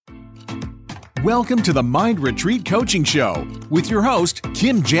Welcome to the Mind Retreat Coaching Show with your host,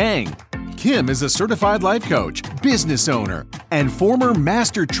 Kim Jang. Kim is a certified life coach, business owner, and former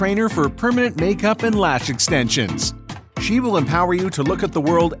master trainer for permanent makeup and lash extensions. She will empower you to look at the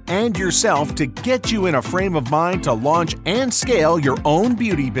world and yourself to get you in a frame of mind to launch and scale your own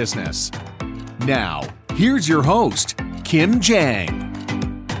beauty business. Now, here's your host, Kim Jang.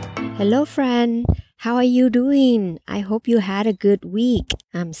 Hello, friend. How are you doing? I hope you had a good week.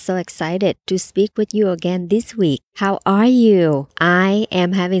 I'm so excited to speak with you again this week. How are you? I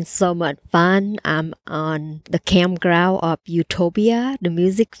am having so much fun. I'm on the campground of Utopia, the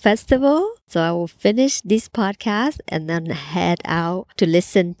music festival. So I will finish this podcast and then head out to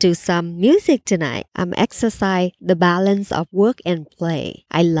listen to some music tonight. I'm exercising the balance of work and play.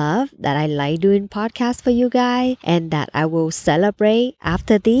 I love that I like doing podcasts for you guys and that I will celebrate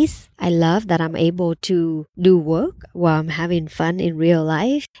after this. I love that I'm able to do work while I'm having fun in real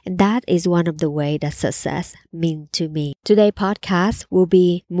life. And that is one of the ways that success means to me. Today's podcast will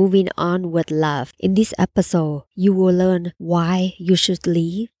be moving on with love. In this episode, you will learn why you should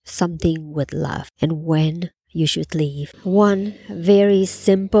leave something with love and when you should leave. One very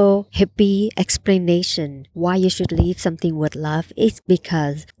simple hippie explanation why you should leave something with love is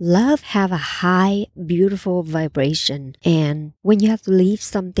because love have a high, beautiful vibration. And when you have to leave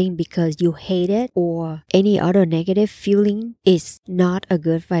something because you hate it or any other negative feeling, it's not a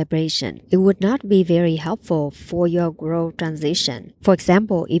good vibration. It would not be very helpful for your growth transition. For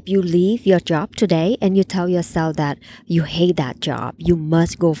example, if you leave your job today and you tell yourself that you hate that job, you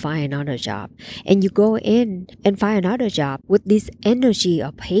must go find another job, and you go in and find another job with this energy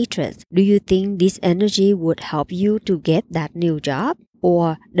of hatred, do you think this energy would help you to get that new job?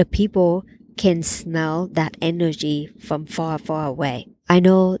 Or the people can smell that energy from far, far away? I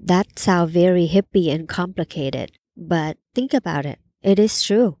know that sounds very hippie and complicated, but think about it. It is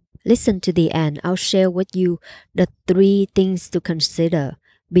true. Listen to the end. I'll share with you the 3 things to consider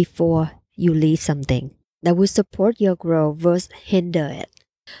before you leave something that will support your growth versus hinder it.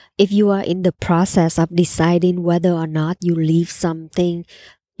 If you are in the process of deciding whether or not you leave something,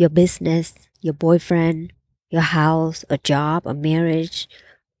 your business, your boyfriend, your house, a job, a marriage,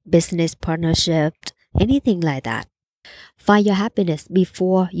 business partnership, anything like that, find your happiness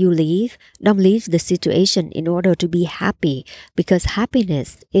before you leave. Don't leave the situation in order to be happy, because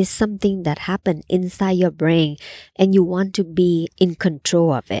happiness is something that happens inside your brain and you want to be in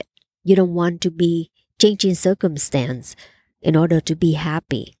control of it. You don't want to be changing circumstance in order to be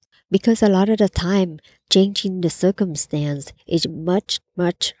happy. Because a lot of the time, changing the circumstance is much,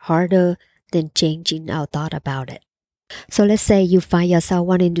 much harder than changing our thought about it. So let's say you find yourself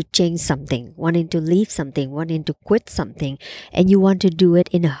wanting to change something, wanting to leave something, wanting to quit something, and you want to do it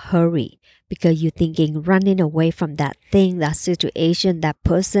in a hurry because you're thinking running away from that thing, that situation, that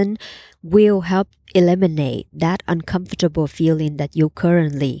person will help eliminate that uncomfortable feeling that you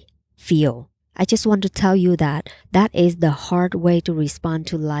currently feel. I just want to tell you that that is the hard way to respond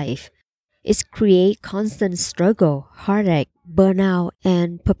to life. It's create constant struggle, heartache, burnout,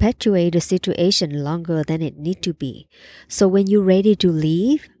 and perpetuate the situation longer than it need to be. So when you're ready to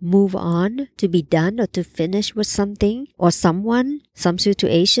leave, move on, to be done or to finish with something or someone, some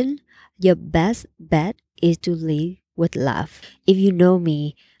situation, your best bet is to leave with love. If you know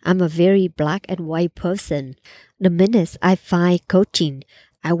me, I'm a very black and white person. The minute I find coaching,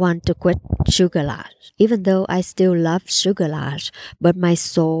 I want to quit Sugar Rush, even though I still love Sugar Rush, but my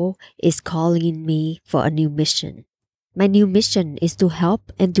soul is calling me for a new mission. My new mission is to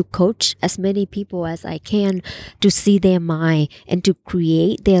help and to coach as many people as I can to see their mind and to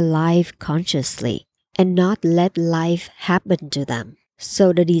create their life consciously and not let life happen to them.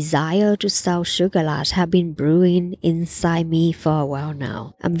 So the desire to sell Sugar Rush have been brewing inside me for a while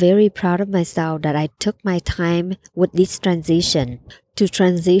now. I'm very proud of myself that I took my time with this transition to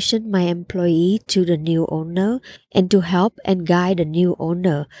transition my employee to the new owner and to help and guide the new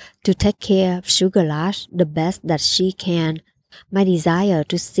owner to take care of Sugar Rush the best that she can. My desire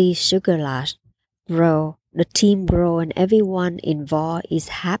to see Sugar Rush grow, the team grow, and everyone involved is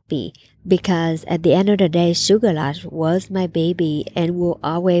happy, because at the end of the day, Sugar Rush was my baby and will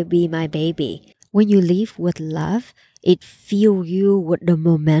always be my baby. When you live with love, it fills you with the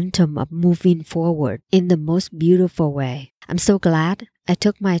momentum of moving forward in the most beautiful way. I'm so glad I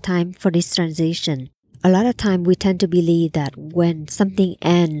took my time for this transition. A lot of time we tend to believe that when something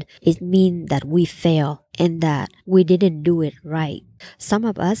ends, it means that we fail and that we didn't do it right. Some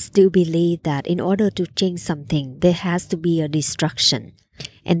of us still believe that in order to change something, there has to be a destruction.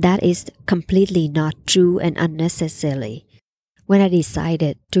 And that is completely not true and unnecessary. When I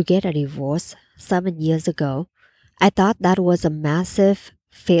decided to get a divorce 7 years ago, I thought that was a massive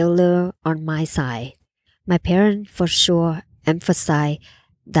failure on my side. My parents for sure emphasize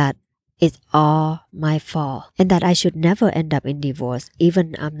that it's all my fault and that I should never end up in divorce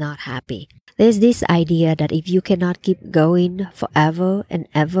even I'm not happy. There's this idea that if you cannot keep going forever and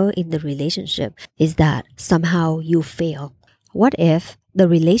ever in the relationship, is that somehow you fail. What if the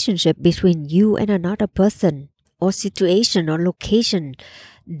relationship between you and another person or situation or location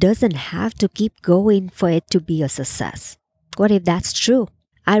doesn't have to keep going for it to be a success? What if that's true?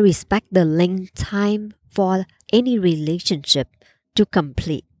 I respect the length time for any relationship to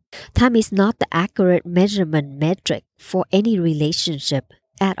complete. Time is not the accurate measurement metric for any relationship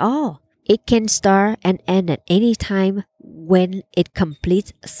at all. It can start and end at any time when it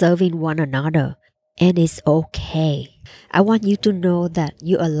completes serving one another. And it's okay. I want you to know that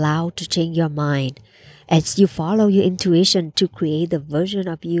you're allowed to change your mind as you follow your intuition to create the version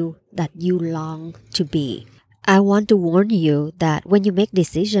of you that you long to be. I want to warn you that when you make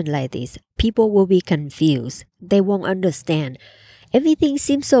decisions like this, people will be confused. They won't understand. Everything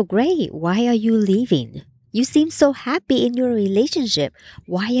seems so great. Why are you leaving? You seem so happy in your relationship.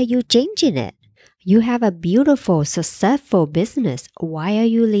 Why are you changing it? You have a beautiful, successful business. Why are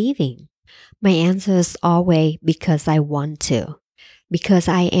you leaving? My answer is always because I want to. Because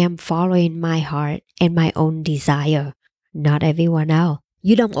I am following my heart and my own desire, not everyone else.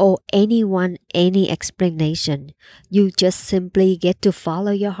 You don't owe anyone any explanation. You just simply get to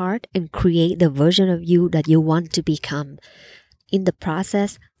follow your heart and create the version of you that you want to become. In the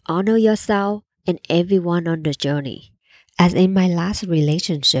process, honor yourself and everyone on the journey. As in my last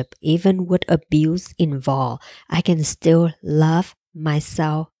relationship, even with abuse involved, I can still love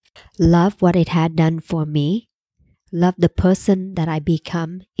myself, love what it had done for me, love the person that I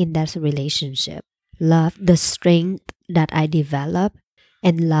become in that relationship, love the strength that I develop,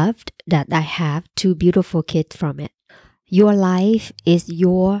 and loved that I have two beautiful kids from it. Your life is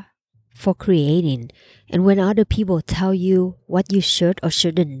your for creating. And when other people tell you what you should or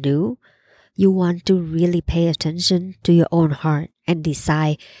shouldn't do, you want to really pay attention to your own heart and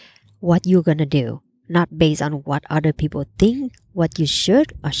decide what you're gonna do, not based on what other people think what you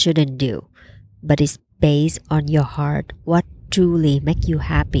should or shouldn't do, but it's based on your heart, what truly make you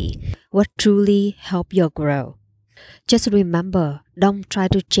happy, what truly help you grow. Just remember, don't try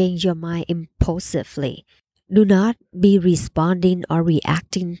to change your mind impulsively. Do not be responding or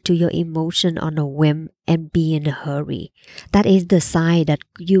reacting to your emotion on a whim and be in a hurry. That is the sign that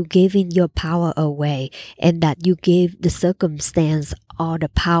you giving your power away and that you give the circumstance all the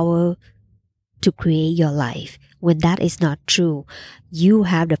power to create your life. When that is not true, you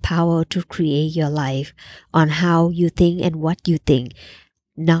have the power to create your life on how you think and what you think,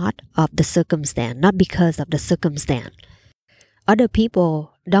 not of the circumstance, not because of the circumstance. Other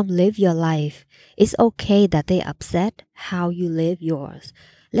people don't live your life. It's okay that they upset how you live yours.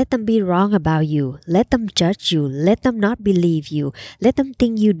 Let them be wrong about you. Let them judge you. Let them not believe you. Let them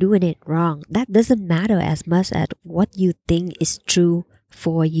think you're doing it wrong. That doesn't matter as much as what you think is true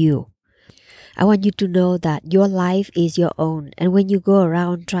for you. I want you to know that your life is your own, and when you go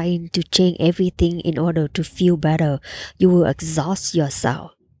around trying to change everything in order to feel better, you will exhaust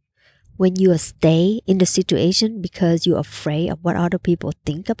yourself. When you stay in the situation because you're afraid of what other people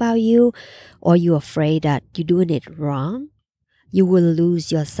think about you, or you're afraid that you're doing it wrong, you will lose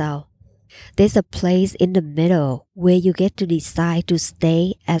yourself. There's a place in the middle where you get to decide to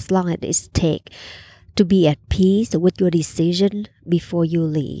stay as long as it takes to be at peace with your decision before you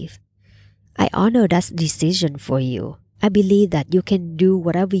leave. I honor that decision for you. I believe that you can do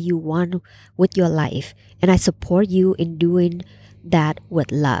whatever you want with your life, and I support you in doing that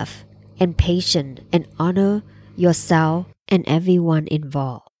with love and patience and honor yourself and everyone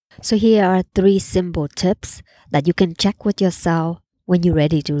involved. So here are 3 simple tips that you can check with yourself when you're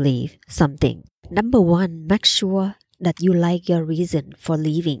ready to leave something. Number 1, make sure that you like your reason for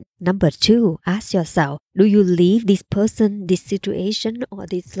leaving. Number 2, ask yourself, do you leave this person, this situation, or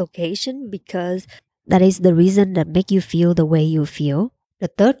this location because that is the reason that make you feel the way you feel? The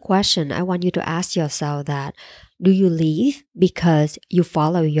third question I want you to ask yourself that, do you leave because you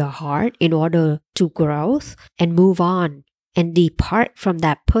follow your heart in order to grow and move on and depart from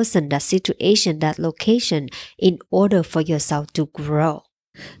that person, that situation, that location in order for yourself to grow?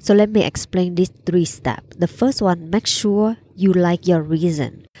 So let me explain these 3 steps. The first one, make sure you like your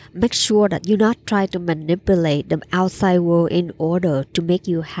reason. Make sure that you not try to manipulate the outside world in order to make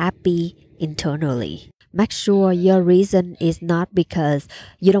you happy internally. Make sure your reason is not because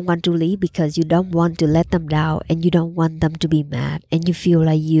you don't want to leave, because you don't want to let them down and you don't want them to be mad and you feel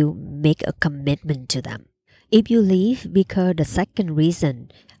like you make a commitment to them. If you leave because the second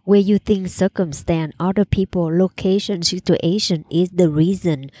reason, where you think circumstance, other people, location, situation is the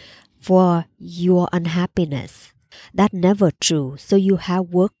reason for your unhappiness, that's never true. So you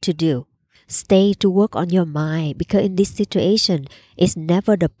have work to do. Stay to work on your mind, because in this situation, it's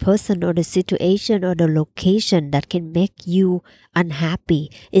never the person or the situation or the location that can make you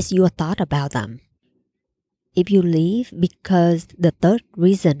unhappy. It's your thought about them. If you leave because the third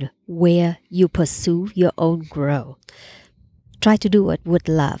reason, where you pursue your own growth, try to do it with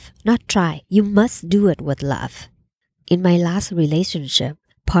love. Not try, you must do it with love. In my last relationship,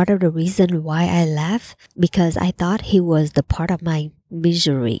 part of the reason why I left, because I thought he was the part of my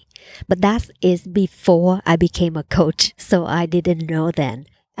misery. But that is before I became a coach, so I didn't know then.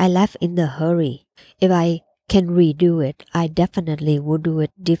 I left in the hurry. If I can redo it, I definitely would do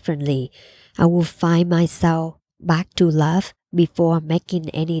it differently. I will find myself back to love before making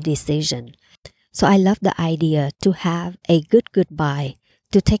any decision. So I love the idea to have a good goodbye,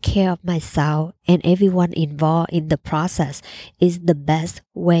 to take care of myself and everyone involved in the process is the best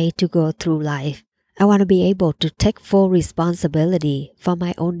way to go through life. I want to be able to take full responsibility for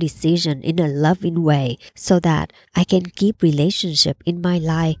my own decision in a loving way so that I can keep relationship in my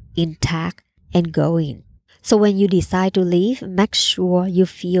life intact and going. So when you decide to leave, make sure you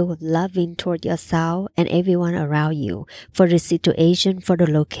feel loving toward yourself and everyone around you, for the situation, for the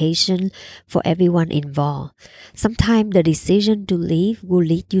location, for everyone involved. Sometimes the decision to leave will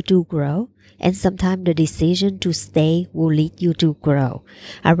lead you to grow, and sometimes the decision to stay will lead you to grow.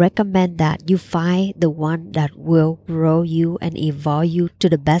 I recommend that you find the one that will grow you and evolve you to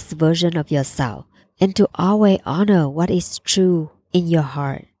the best version of yourself, and to always honor what is true in your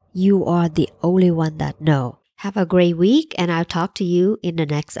heart. You are the only one that knows. Have a great week, and I'll talk to you in the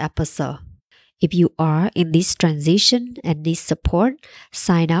next episode. If you are in this transition and need support,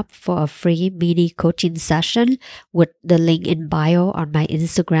 sign up for a free mini coaching session with the link in bio on my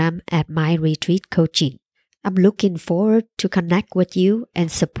Instagram at My Retreat Coaching. I'm looking forward to connect with you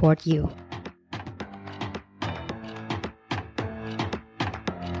and support you.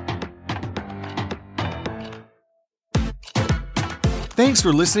 Thanks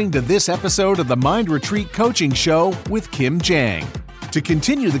for listening to this episode of the Mind Retreat Coaching Show with Kim Jang. To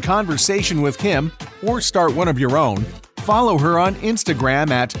continue the conversation with Kim or start one of your own, follow her on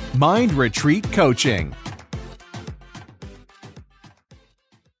Instagram at Mind Retreat Coaching.